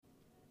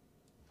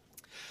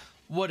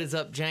What is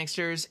up,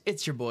 Janksters?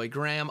 It's your boy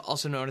Graham,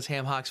 also known as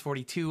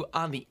HamHawks42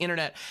 on the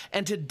internet.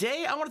 And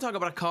today I want to talk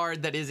about a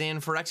card that is in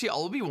Phyrexia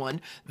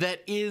All-Will-Be-One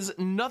that is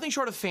nothing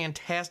short of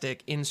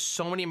fantastic in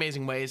so many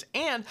amazing ways.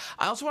 And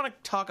I also want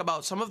to talk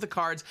about some of the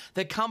cards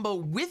that combo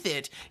with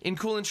it in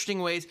cool,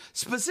 interesting ways,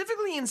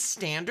 specifically in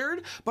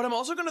Standard. But I'm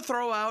also going to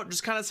throw out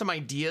just kind of some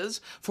ideas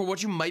for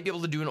what you might be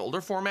able to do in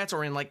older formats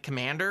or in like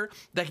Commander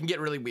that can get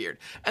really weird.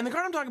 And the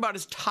card I'm talking about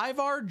is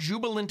Tyvar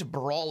Jubilant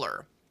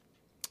Brawler.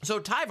 So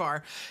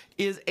Tyvar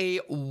is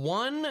it's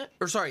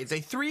a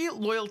 3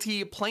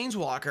 loyalty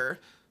planeswalker,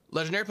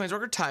 legendary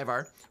planeswalker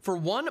Tyvar, for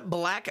 1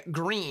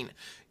 black-green.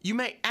 You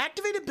may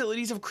activate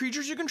abilities of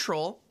creatures you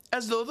control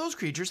as though those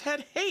creatures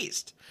had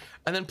haste.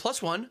 And then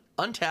 +1,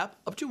 untap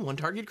up to 1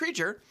 target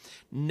creature.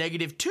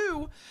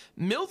 -2,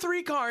 mill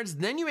 3 cards,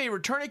 then you may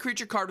return a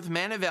creature card with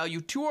mana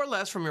value 2 or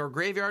less from your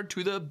graveyard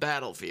to the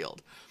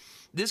battlefield.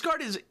 This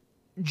card is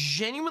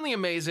genuinely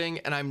amazing,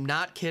 and I'm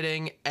not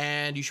kidding,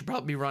 and you should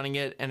probably be running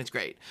it, and it's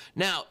great.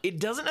 Now, it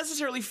doesn't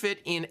necessarily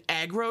fit in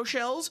aggro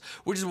shells,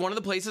 which is one of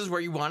the places where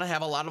you want to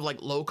have a lot of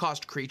like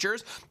low-cost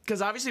creatures, because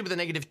obviously with a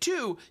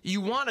 -2, you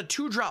want a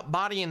 2-drop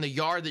body in the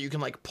yard that you can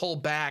like pull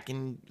back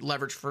and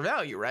leverage for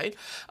value, right?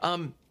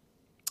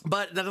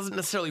 But that doesn't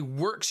necessarily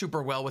work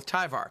super well with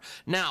Tyvar.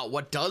 Now,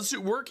 what does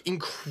work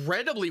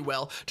incredibly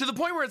well, to the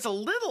point where it's a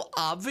little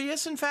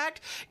obvious, in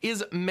fact,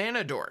 is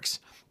Mana Dorks.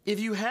 If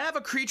you have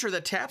a creature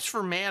that taps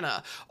for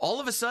mana,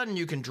 all of a sudden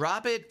you can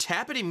drop it,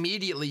 tap it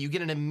immediately, you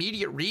get an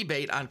immediate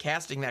rebate on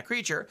casting that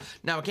creature.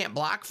 Now, it can't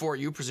block for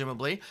you,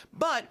 presumably,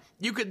 but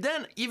you could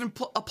then even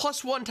put a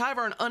 +1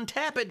 Tyvar and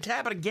untap it and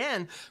tap it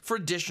again for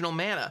additional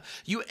mana.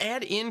 You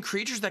add in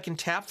creatures that can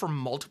tap for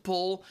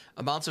multiple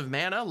amounts of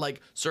mana,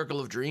 like Circle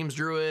of Dreams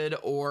Druid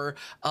or,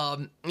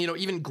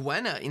 even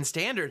Gwenna in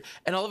Standard,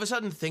 and all of a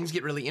sudden things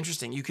get really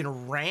interesting. You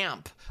can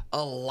ramp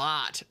a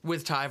lot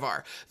with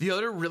Tyvar. The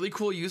other really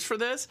cool use for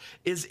this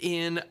is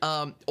in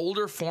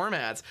older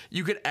formats.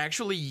 You could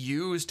actually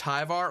use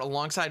Tyvar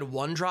alongside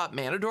 1-drop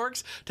Mana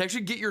Dorks to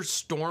actually get your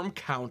storm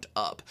count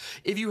up.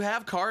 If you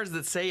have cards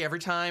that say every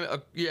time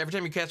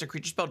you cast a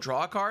creature spell,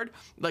 draw a card,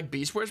 like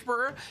Beast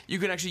Whisperer, you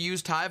can actually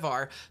use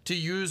Tyvar to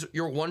use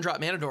your 1-drop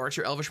Mana Dorks,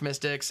 your Elvish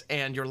Mystics,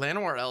 and your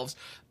Llanowar Elves,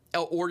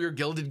 or your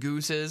Gilded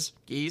Geese,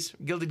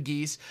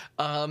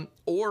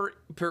 or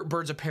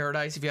Birds of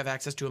Paradise if you have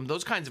access to them.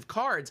 Those kinds of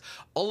cards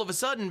all of a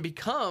sudden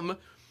become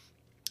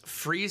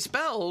free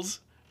spells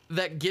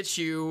that get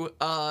you,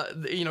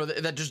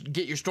 that just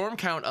get your storm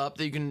count up,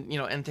 that you can,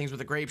 end things with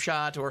a Grape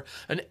Shot or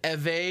an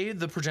Eve,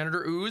 the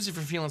Progenitor Ooze, if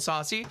you're feeling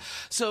saucy.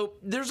 So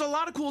there's a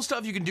lot of cool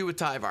stuff you can do with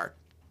Tyvar,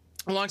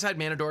 alongside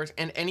Mana Dorks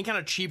and any kind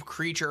of cheap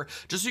creature,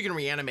 just so you can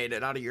reanimate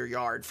it out of your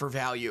yard for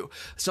value.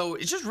 So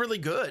it's just really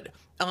good.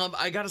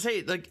 I gotta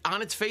say, like,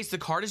 on its face, the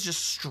card is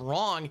just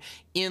strong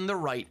in the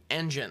right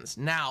engines.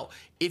 Now,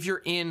 if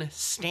you're in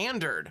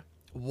Standard,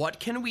 what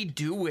can we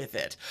do with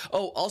it?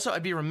 Oh, also,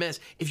 I'd be remiss,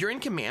 if you're in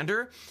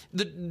Commander,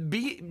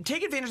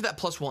 take advantage of that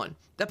 +1.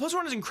 That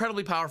 +1 is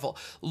incredibly powerful.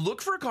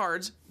 Look for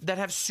cards that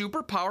have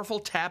super powerful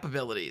tap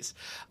abilities.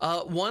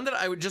 One that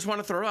I would just want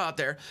to throw out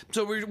there.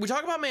 So we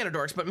talk about Mana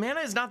Dorks, but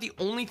mana is not the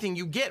only thing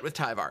you get with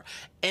Tyvar.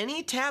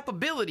 Any tap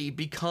ability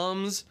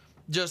becomes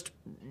just,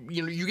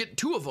 you get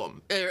 2 of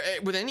them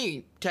with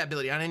any tap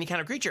ability on any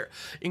kind of creature,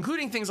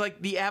 including things like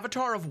the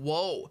Avatar of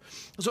Woe.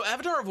 So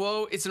Avatar of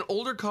Woe, it's an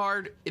older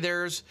card. If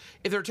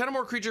there are 10 or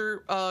more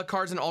creature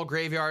cards in all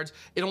graveyards,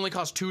 it only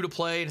costs 2 to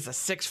play. It's a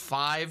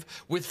 6/5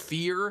 with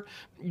Fear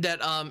that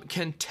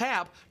can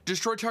tap,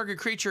 destroy target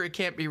creature, it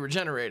can't be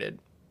regenerated.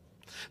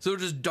 So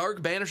just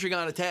Dark Banishing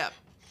on a tap.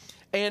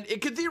 And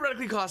it could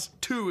theoretically cost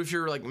 2 if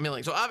you're like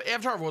milling. So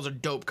Avatar of Woe is a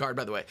dope card,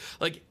 by the way.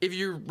 Like, if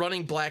you're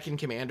running black in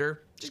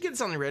Commander, just get this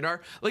on the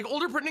radar. Like,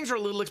 older printings are a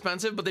little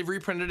expensive, but they've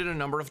reprinted it a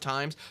number of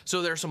times,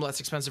 so there are some less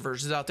expensive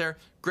versions out there.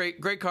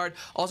 Great card.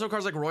 Also,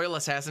 cards like Royal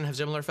Assassin have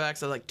similar effects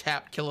that like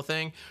tap, kill a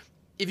thing.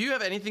 If you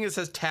have anything that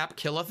says tap,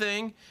 kill a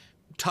thing,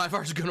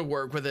 Tyvar's gonna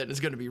work with it and it's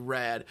gonna be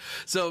rad.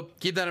 So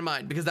keep that in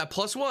mind, because that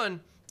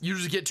 +1, you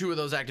just get 2 of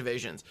those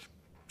activations.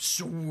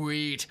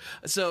 Sweet.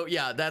 So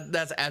yeah,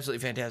 that's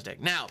absolutely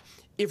fantastic. Now,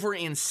 if we're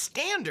in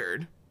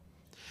Standard,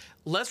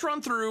 let's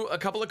run through a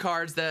couple of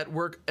cards that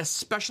work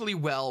especially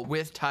well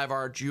with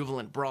Tyvar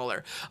Jubilant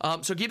Brawler.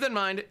 So keep that in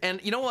mind.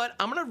 And you know what?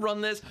 I'm going to run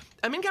this.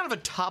 I'm in kind of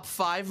a top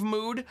 5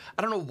 mood.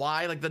 I don't know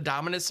why. Like the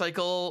Dominus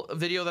Cycle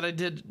video that I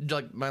did,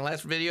 like my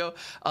last video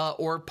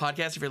or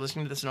podcast, if you're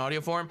listening to this in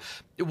audio form,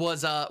 it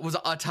was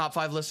a top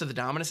 5 list of the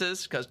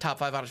Dominuses, because top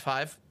 5 out of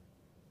 5.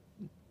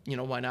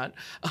 Why not?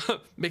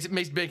 makes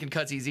making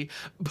cuts easy.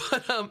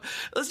 But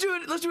let's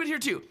do it here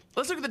too.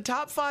 Let's look at the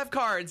top 5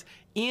 cards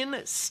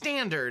in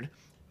Standard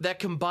that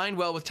combine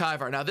well with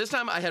Tyvar. Now, this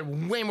time I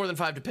had way more than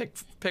 5 to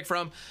pick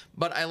from,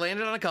 but I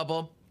landed on a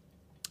couple.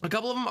 A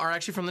couple of them are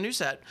actually from the new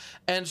set.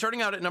 And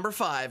starting out at number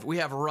 5, we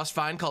have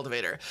Rustvine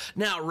Cultivator.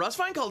 Now,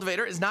 Rustvine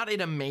Cultivator is not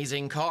an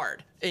amazing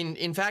card.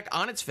 In fact,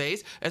 on its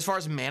face, as far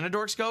as mana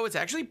dorks go, it's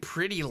actually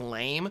pretty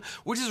lame,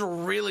 which is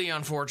really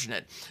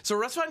unfortunate. So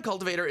Rustvine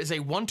Cultivator is a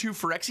 1/2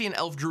 Phyrexian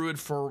Elf Druid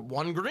for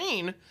 1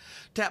 green.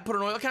 Tap, put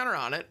an oil counter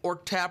on it, or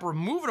tap,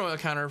 remove an oil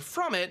counter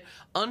from it,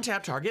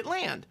 untap target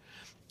land.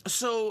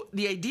 So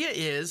the idea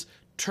is,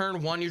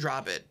 turn 1, you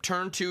drop it.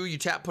 Turn 2, you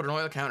tap, put an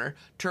oil counter.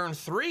 Turn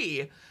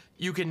 3,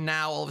 you can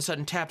now all of a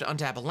sudden tap to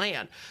untap a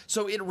land.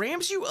 So it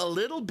ramps you a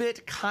little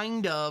bit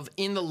kind of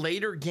in the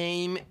later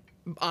game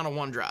on a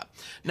 1-drop.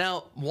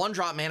 Now,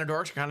 1-drop mana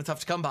dorks are kind of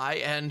tough to come by,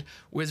 and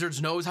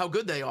Wizards knows how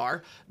good they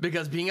are,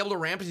 because being able to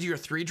ramp into your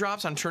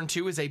 3-drops on turn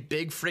 2 is a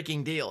big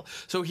freaking deal.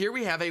 So here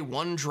we have a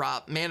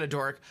 1-drop mana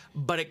dork,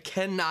 but it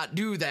cannot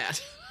do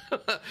that.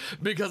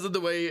 Because of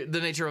the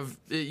nature of,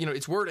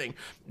 its wording.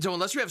 So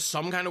unless you have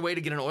some kind of way to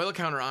get an oil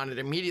counter on it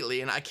immediately,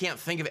 and I can't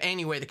think of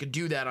any way that could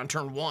do that on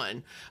turn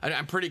 1,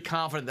 I'm pretty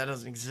confident that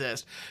doesn't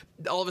exist.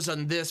 All of a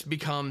sudden this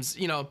becomes,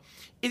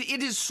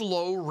 it is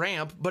slow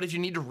ramp, but if you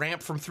need to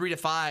ramp from 3 to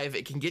 5,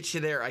 it can get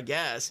you there, I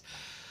guess.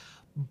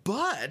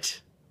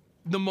 But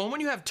the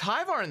moment you have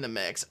Tyvar in the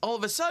mix, all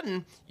of a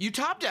sudden you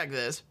top deck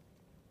this.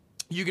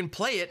 You can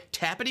play it,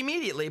 tap it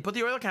immediately, put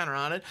the oil counter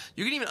on it.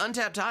 You can even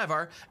untap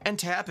Tyvar and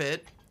tap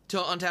it to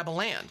untap a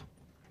land,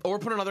 or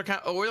put another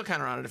oil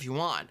counter on it if you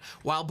want,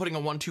 while putting a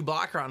 1/2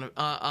 blocker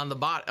on the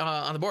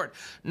board.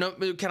 No,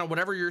 kind of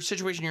whatever your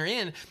situation you're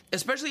in,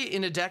 especially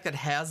in a deck that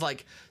has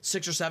like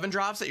 6 or 7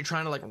 drops that you're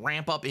trying to like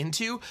ramp up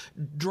into.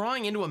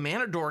 Drawing into a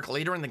mana dork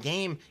later in the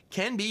game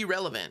can be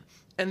relevant,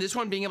 and this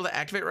one being able to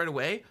activate right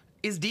away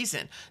is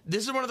decent.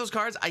 This is one of those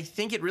cards, I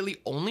think it really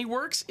only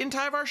works in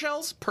Tyvar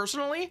shells,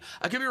 personally.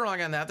 I could be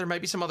wrong on that. There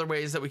might be some other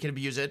ways that we can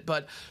abuse it,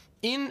 but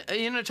in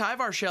a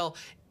Tyvar shell,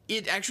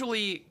 it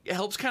actually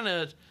helps kind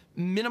of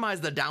minimize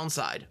the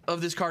downside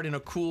of this card in a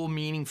cool,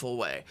 meaningful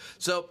way.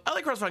 So I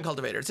like Rustvine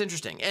Cultivator. It's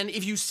interesting. And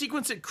if you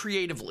sequence it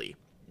creatively,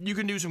 you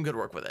can do some good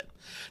work with it.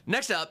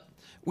 Next up,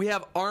 we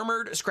have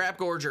Armored Scrap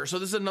Gorger. So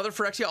this is another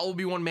Phyrexia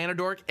All-Will-Be-One mana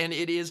dork, and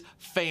it is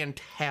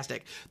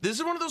fantastic. This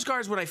is one of those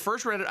cards, when I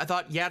first read it, I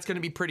thought, yeah, it's going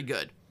to be pretty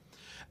good.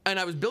 And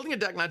I was building a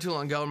deck not too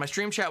long ago, and my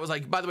stream chat was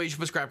like, by the way, you should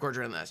put Scrap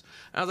Gorger in this.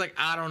 And I was like,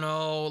 I don't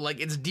know, like,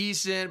 it's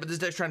decent, but this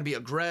deck's trying to be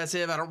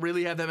aggressive. I don't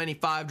really have that many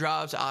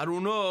 5-drops. I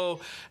don't know.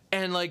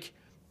 And, like,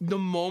 the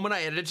moment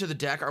I added it to the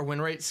deck, our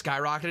win rate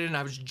skyrocketed, and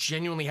I was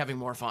genuinely having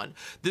more fun.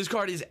 This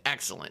card is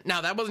excellent.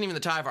 Now, that wasn't even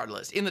the Tyvar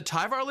list. In the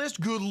Tyvar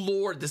list, good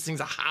lord, this thing's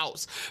a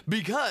house.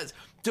 Because,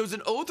 so it's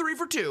an 0/3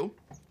 for 2,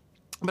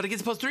 but it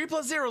gets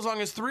 +3/+0 as long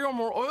as 3 or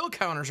more oil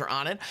counters are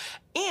on it.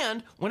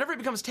 And whenever it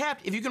becomes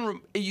tapped, if you can,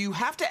 you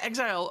have to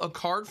exile a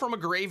card from a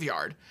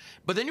graveyard,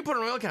 but then you put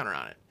an oil counter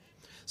on it.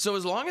 So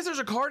as long as there's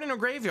a card in a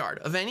graveyard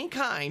of any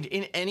kind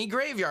in any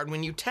graveyard,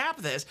 when you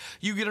tap this,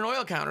 you get an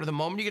oil counter. The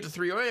moment you get to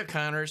 3 oil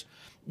counters,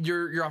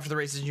 you're off to the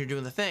races and you're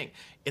doing the thing.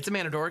 It's a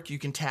mana dork. You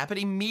can tap it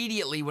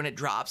immediately when it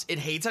drops. It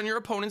hates on your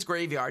opponent's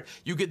graveyard.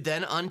 You could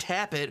then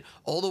untap it,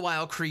 all the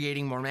while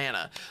creating more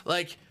mana.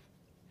 Like,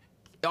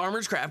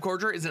 Armored Scrap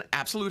Gorger is an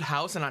absolute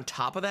house, and on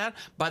top of that,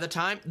 by the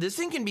time this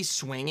thing can be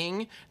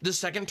swinging, the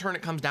second turn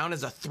it comes down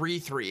as a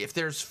 3/3 if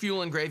there's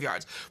fuel in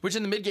graveyards, which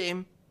in the mid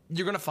game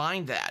you're gonna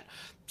find that.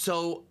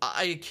 So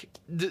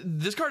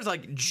this card is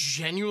like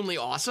genuinely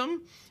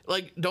awesome.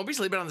 Like, don't be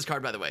sleeping on this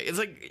card, by the way. It's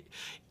like,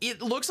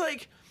 it looks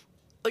like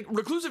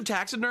Reclusive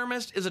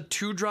Taxidermist is a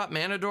 2-drop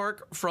mana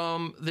dork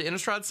from the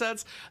Innistrad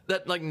sets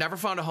that like never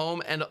found a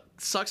home and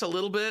sucks a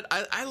little bit.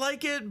 I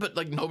like it, but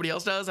like nobody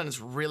else does, and it's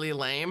really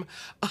lame.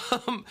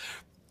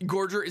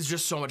 Gorger is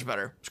just so much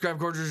better. Scrap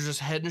Gorger is just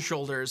head and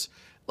shoulders.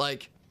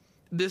 Like,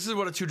 this is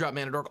what a 2-drop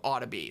mana dork ought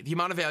to be. The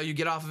amount of value you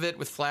get off of it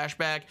with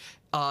Flashback,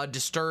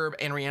 Disturb,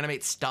 and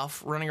Reanimate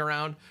stuff running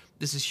around.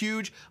 This is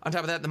huge. On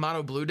top of that, the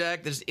mono blue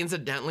deck that is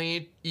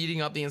incidentally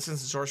eating up the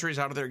instants and sorceries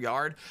out of their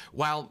yard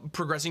while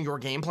progressing your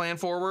game plan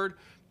forward.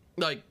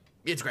 Like,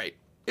 it's great.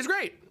 It's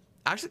great.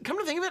 Actually, come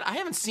to think of it, I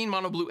haven't seen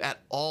mono blue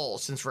at all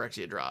since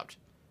Phyrexia dropped.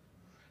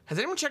 Has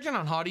anyone checked in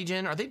on Haughty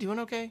Djinn? Are they doing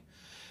okay?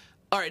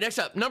 All right, next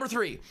up, number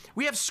 3,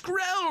 we have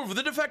Skrelv,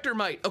 the Defector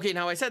Mite. Okay,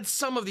 now I said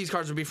some of these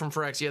cards would be from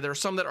Phyrexia. There are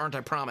some that aren't,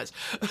 I promise.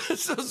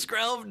 So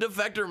Skrelv,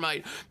 Defector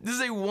Mite. This is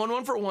a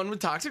 1/1 for 1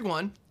 with Toxic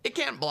 1. It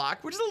can't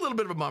block, which is a little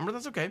bit of a bummer.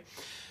 That's okay.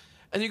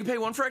 And you can pay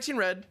 1 Phyrexian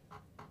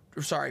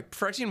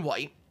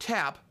White,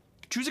 tap,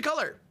 choose a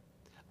color.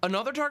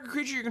 Another target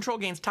creature you control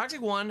gains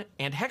Toxic 1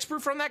 and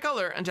Hexproof from that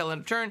color until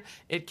end of turn.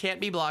 It can't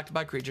be blocked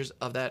by creatures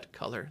of that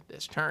color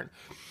this turn.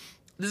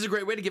 This is a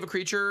great way to give a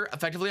creature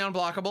effectively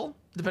unblockable,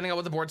 depending on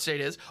what the board state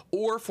is,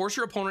 or force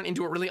your opponent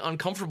into a really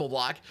uncomfortable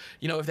block.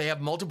 You know, if they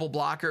have multiple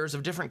blockers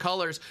of different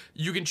colors,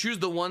 you can choose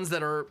the ones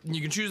that are,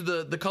 you can choose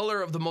the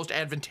color of the most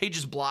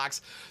advantageous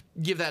blocks,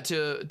 give that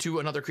to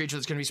another creature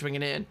that's going to be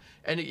swinging in,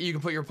 and you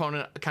can put your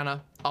opponent kind of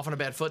off on a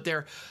bad foot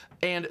there.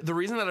 And the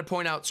reason that I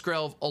point out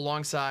Skrelv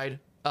alongside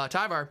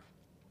Tyvar,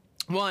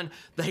 one,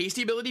 the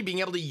hasty ability, being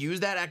able to use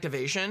that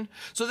activation.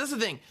 So that's the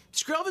thing.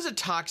 Skrelv is a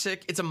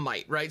toxic, it's a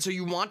mite, right? So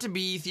you want to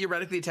be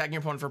theoretically attacking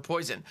your opponent for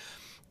poison.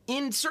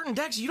 In certain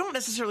decks, you don't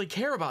necessarily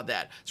care about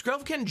that.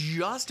 Skrelv can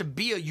just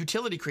be a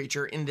utility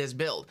creature in this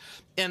build,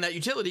 and that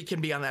utility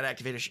can be on that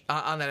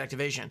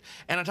activation.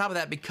 And on top of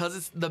that, because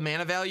it's the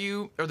mana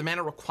value or the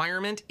mana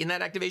requirement in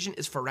that activation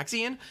is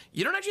Phyrexian,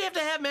 you don't actually have to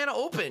have mana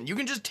open. You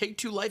can just take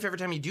 2 life every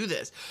time you do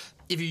this.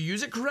 If you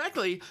use it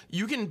correctly,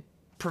 you can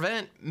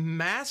prevent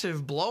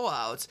massive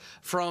blowouts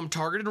from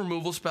targeted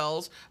removal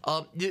spells.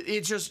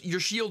 It's just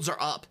your shields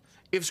are up.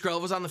 If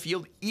Skrelv was on the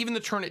field, even the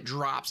turn it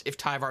drops if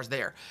Tyvar's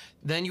there.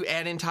 Then you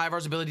add in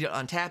Tyvar's ability to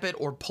untap it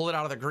or pull it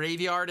out of the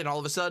graveyard, and all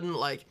of a sudden,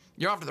 like,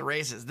 you're off to the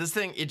races. This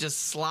thing, it just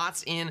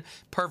slots in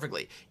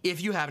perfectly. If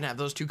you happen to have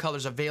those 2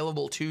 colors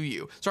available to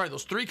you. Sorry,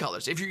 those 3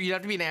 colors. You'd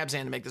have to be an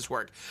Abzan to make this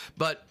work.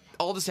 But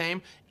all the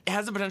same, it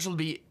has the potential to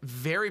be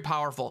very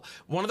powerful.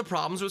 One of the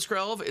problems with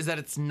Skrelv is that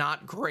it's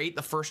not great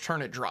the first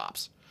turn it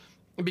drops,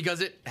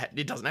 because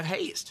it doesn't have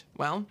haste.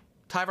 Well,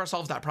 Tyvar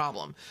solves that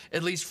problem,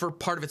 at least for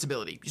part of its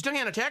ability. You still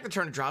can't attack the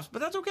turn it drops,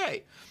 but that's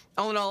okay.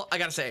 All in all, I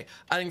gotta say,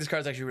 I think this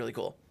card's actually really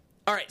cool.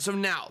 All right, so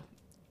now,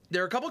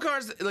 there are a couple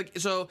cards,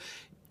 so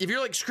if you're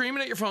like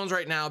screaming at your phones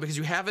right now because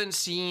you haven't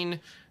seen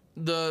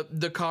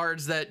the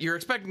cards that you're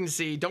expecting to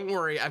see, don't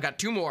worry, I've got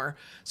 2 more.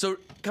 So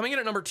coming in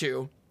at number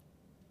 2,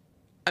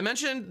 I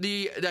mentioned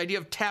the idea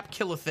of tap,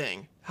 kill a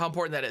thing. How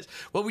important that is.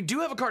 Well, we do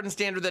have a card in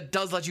Standard that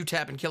does let you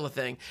tap and kill a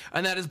thing,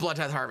 and that is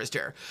Bloodtithe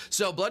Harvester.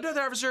 So Bloodtithe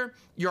Harvester,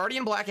 you're already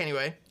in black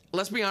anyway.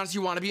 Let's be honest,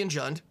 you want to be in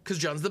Jund, because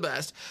Jund's the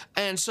best.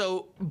 And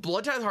so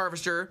Bloodtithe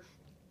Harvester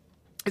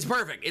is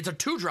perfect. It's a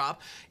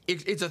 2-drop.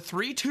 It's a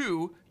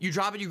 3/2. You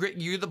drop it, you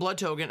get the blood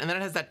token, and then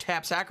it has that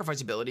tap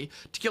sacrifice ability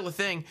to kill a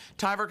thing.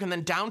 Tyvar can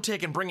then down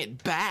tick and bring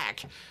it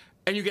back,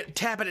 and you get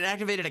tap it and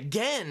activate it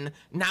again,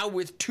 now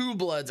with 2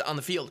 bloods on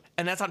the field,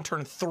 and that's on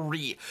turn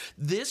 3.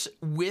 This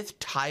with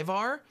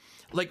Tyvar,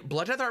 like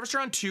Bloodtithe Harvester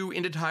on 2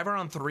 into Tyvar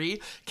on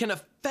 3, can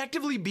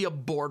effectively be a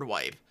board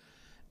wipe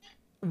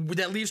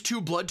that leaves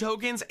 2 blood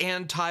tokens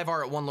and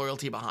Tyvar at 1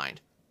 loyalty behind.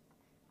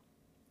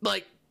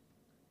 Like,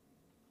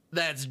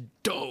 that's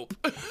dope.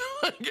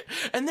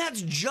 And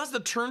that's just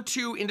the turn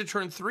 2 into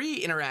turn 3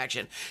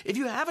 interaction. If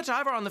you have a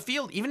Tyvar on the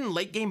field, even in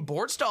late game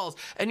board stalls,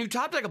 and you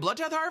top deck a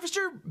Bloodtithe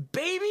Harvester,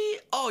 baby,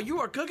 oh,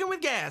 you are cooking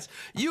with gas.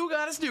 You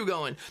got a stew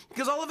going.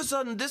 Because all of a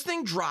sudden, this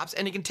thing drops,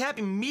 and it can tap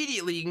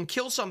immediately. You can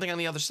kill something on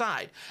the other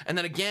side. And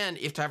then again,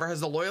 if Tyvar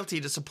has the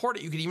loyalty to support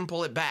it, you could even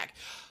pull it back.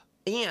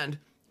 And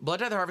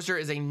Bloodtithe Harvester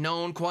is a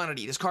known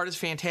quantity. This card is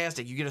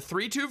fantastic. You get a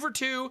 3/2 for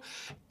 2,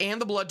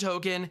 and the blood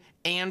token,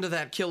 and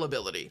that kill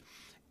ability.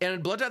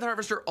 And Bloodtithe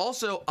Harvester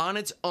also on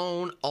its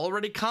own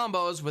already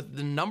combos with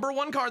the number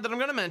 1 card that I'm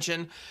going to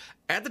mention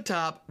at the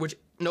top, which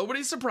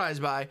nobody's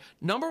surprised by.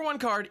 Number 1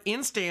 card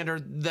in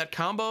Standard that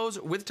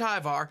combos with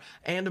Tyvar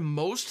and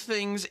most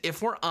things,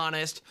 if we're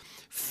honest,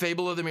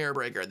 Fable of the Mirror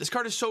Breaker. This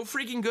card is so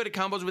freaking good, it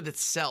combos with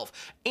itself.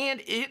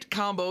 And it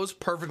combos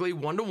perfectly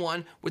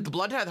 1-to-1 with the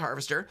Bloodtithe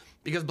Harvester,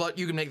 because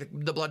you can make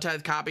the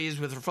Bloodtithe copies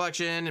with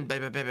Reflection and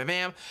bam, bam, bam, bam,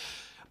 bam.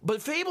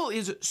 But Fable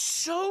is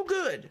so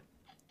good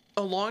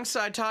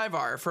alongside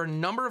Tyvar for a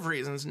number of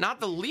reasons, not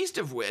the least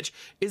of which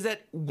is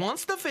that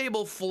once the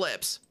Fable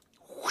flips,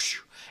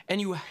 whoosh,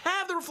 and you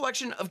have the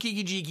Reflection of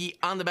Kiki-Jiki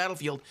on the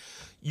battlefield,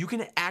 you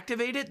can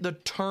activate it the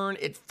turn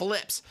it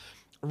flips.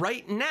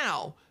 Right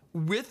now,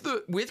 with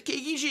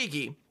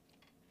Kiki-Jiki,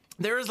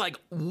 there is like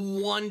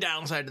 1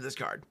 downside to this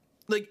card.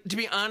 Like, to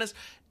be honest,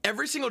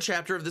 every single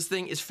chapter of this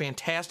thing is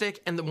fantastic,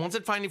 and once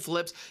it finally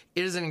flips,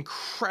 it is an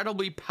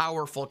incredibly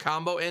powerful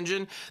combo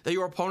engine that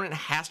your opponent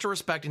has to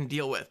respect and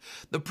deal with.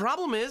 The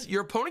problem is,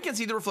 your opponent can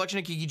see the Reflection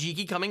of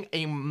Kiki-Jiki coming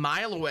a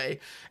mile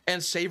away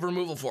and save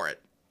removal for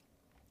it.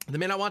 They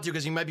may not want to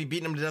because you might be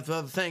beating them to death with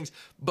other things,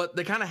 but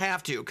they kind of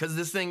have to because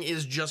this thing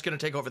is just going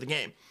to take over the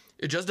game.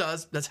 It just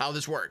does. That's how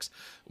this works.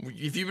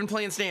 If you've been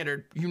playing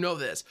Standard, you know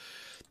this.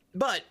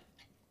 But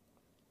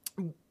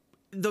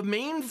the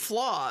main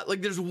flaw,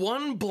 like, there's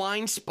one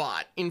blind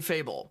spot in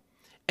Fable,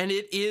 and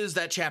it is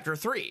that chapter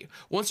 3.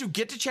 Once you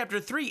get to chapter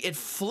 3, it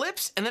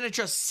flips, and then it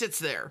just sits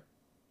there.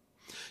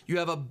 You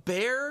have a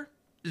bear,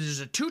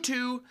 there's a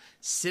 2/2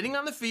 sitting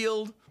on the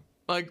field,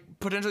 like,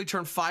 potentially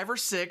turn 5 or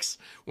 6,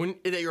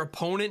 that your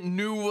opponent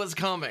knew was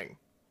coming.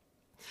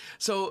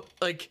 So,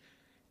 like,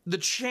 the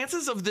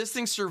chances of this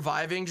thing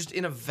surviving just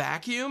in a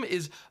vacuum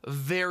is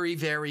very,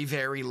 very,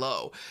 very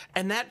low.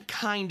 And that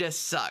kind of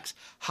sucks.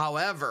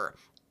 However,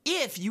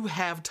 if you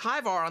have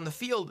Tyvar on the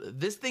field,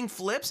 this thing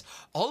flips,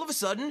 all of a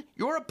sudden,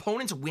 your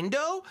opponent's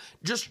window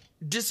just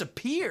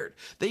disappeared.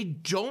 They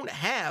don't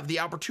have the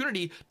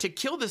opportunity to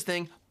kill this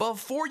thing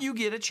before you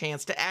get a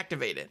chance to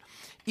activate it.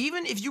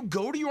 Even if you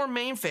go to your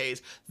main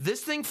phase,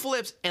 this thing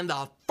flips, and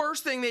the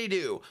first thing they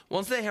do,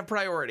 once they have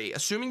priority,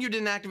 assuming you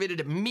didn't activate it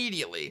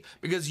immediately,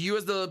 because you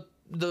as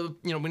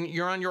when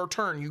you're on your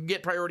turn, you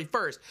get priority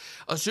first.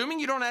 Assuming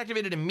you don't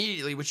activate it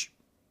immediately, which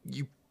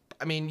you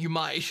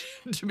might,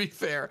 to be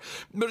fair.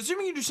 But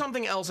assuming you do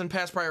something else in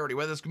pass priority,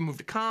 whether it's move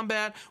to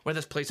combat, whether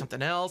it's play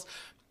something else,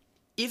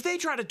 if they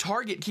try to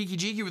target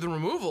Kiki-Jiki with a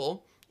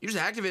removal, You just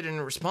activate it in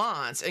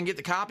response and get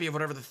the copy of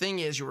whatever the thing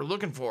is you were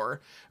looking for,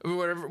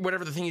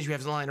 whatever the thing is you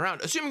have lying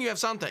around, assuming you have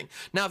something.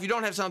 Now, if you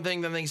don't have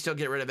something, then they can still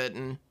get rid of it,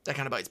 and that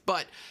kind of bites.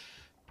 But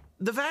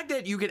the fact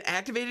that you could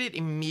activate it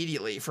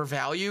immediately for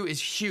value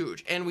is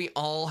huge, and we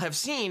all have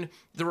seen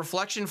the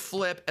reflection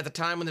flip at the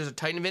time when there's a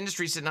Titan of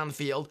Industry sitting on the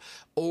field,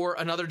 or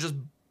another just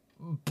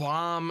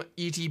bomb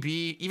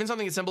ETB, even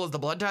something as simple as the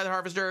Blood Tithe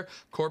Harvester,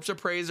 Corpse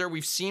Appraiser.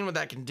 We've seen what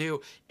that can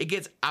do. It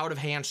gets out of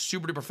hand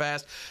super duper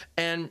fast,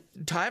 and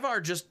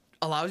Tyvar just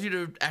allows you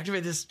to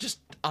activate this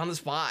just on the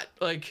spot.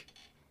 Like,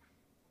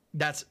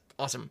 that's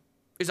awesome.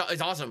 It's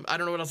awesome. I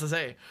don't know what else to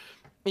say.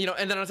 You know,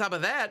 and then on top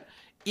of that,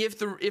 if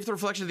the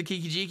reflection of the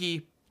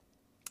Kiki-Jiki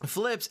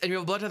flips and you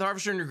have a Blood Tithe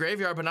Harvester in your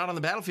graveyard but not on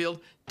the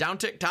battlefield, down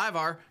tick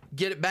Tyvar,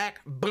 get it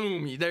back,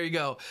 boom, there you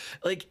go.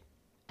 Like,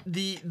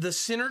 the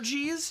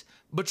synergies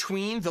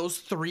between those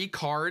 3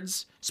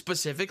 cards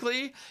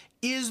specifically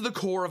is the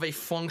core of a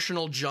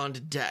functional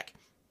Jund deck.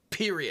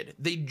 Period.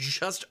 They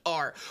just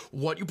are.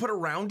 What you put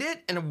around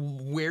it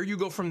and where you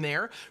go from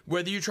there,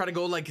 whether you try to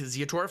go like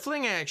Zeotora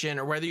Fling action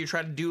or whether you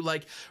try to do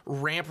like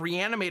Ramp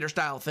Reanimator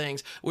style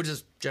things, which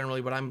is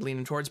generally what I'm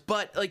leaning towards,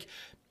 but like,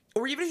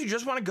 or even if you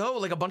just want to go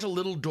like a bunch of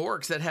little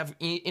dorks that have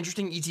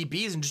interesting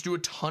ETBs and just do a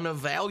ton of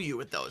value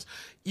with those,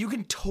 you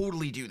can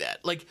totally do that.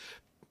 Like,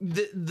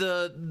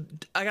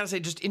 I gotta say,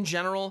 just in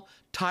general,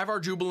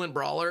 Tyvar Jubilant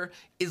Brawler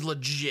is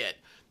legit.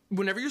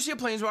 Whenever you see a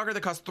Planeswalker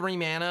that costs 3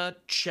 mana,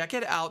 check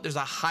it out. There's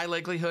a high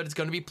likelihood it's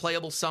going to be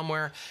playable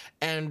somewhere,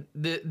 and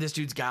this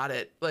dude's got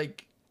it.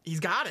 Like, he's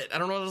got it. I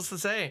don't know what else to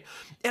say.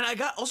 And I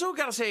also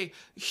gotta say,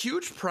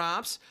 huge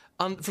props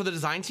for the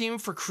design team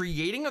for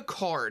creating a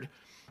card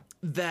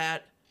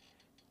that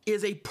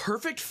is a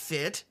perfect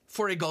fit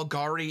for a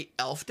Golgari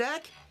elf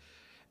deck,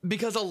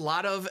 because a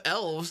lot of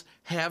elves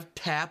have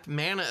tap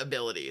mana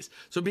abilities.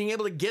 So being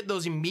able to get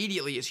those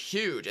immediately is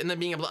huge. And then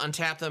being able to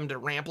untap them to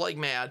ramp like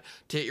mad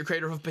to hit your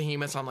Crater of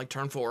Behemoths on like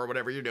turn 4 or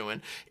whatever you're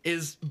doing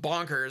is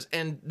bonkers.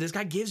 And this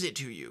guy gives it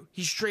to you.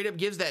 He straight up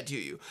gives that to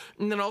you.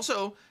 And then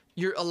also,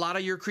 a lot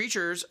of your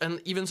creatures and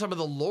even some of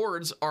the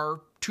lords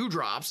are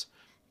 2-drops.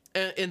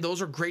 And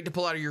those are great to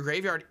pull out of your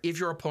graveyard if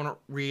your opponent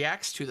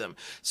reacts to them.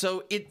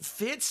 So it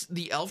fits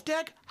the elf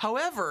deck.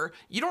 However,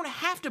 you don't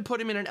have to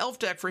put him in an elf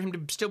deck for him to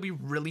still be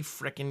really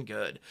freaking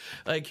good.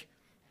 Like,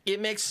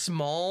 it makes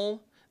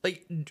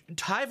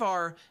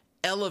Tyvar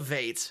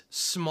elevates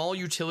small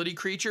utility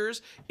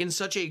creatures in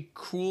such a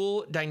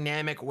cool,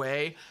 dynamic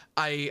way.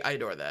 I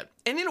adore that.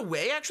 And in a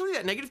way, actually,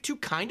 that -2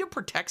 kind of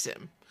protects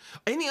him.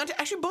 And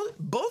actually,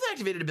 both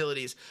activated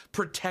abilities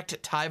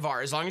protect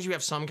Tyvar as long as you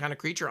have some kind of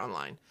creature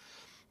online.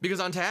 Because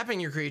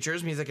untapping your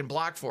creatures means they can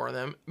block for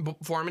him,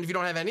 and if you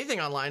don't have anything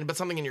online but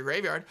something in your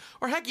graveyard,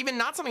 or heck, even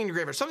not something in your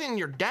graveyard, something in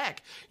your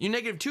deck, you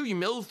 -2, you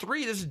mill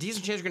 3, there's a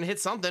decent chance you're going to hit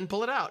something,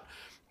 pull it out.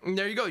 And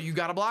there you go, you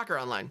got a blocker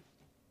online.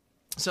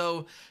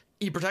 So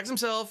he protects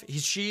himself,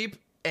 he's cheap,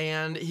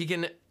 and he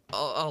can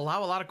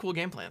allow a lot of cool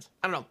game plans.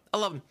 I don't know, I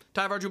love him.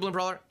 Tyvar Jubilant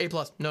Brawler, A+,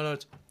 no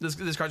notes.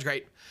 This card's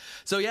great.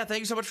 So yeah, thank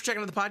you so much for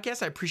checking out the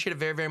podcast. I appreciate it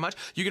very, very much.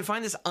 You can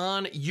find this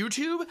on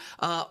YouTube,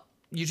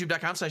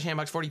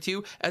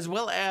 youtube.com/handbox42, as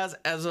well as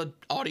an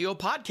audio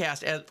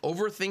podcast at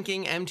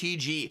Overthinking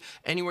MTG,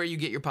 anywhere you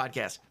get your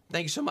podcast.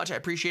 Thank you so much. I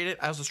appreciate it.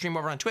 I also stream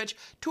over on Twitch,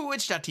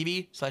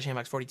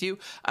 twitch.tv/handbox42.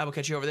 I will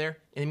catch you over there.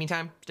 In the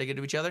meantime, stay good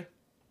to each other,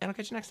 and I'll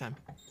catch you next time.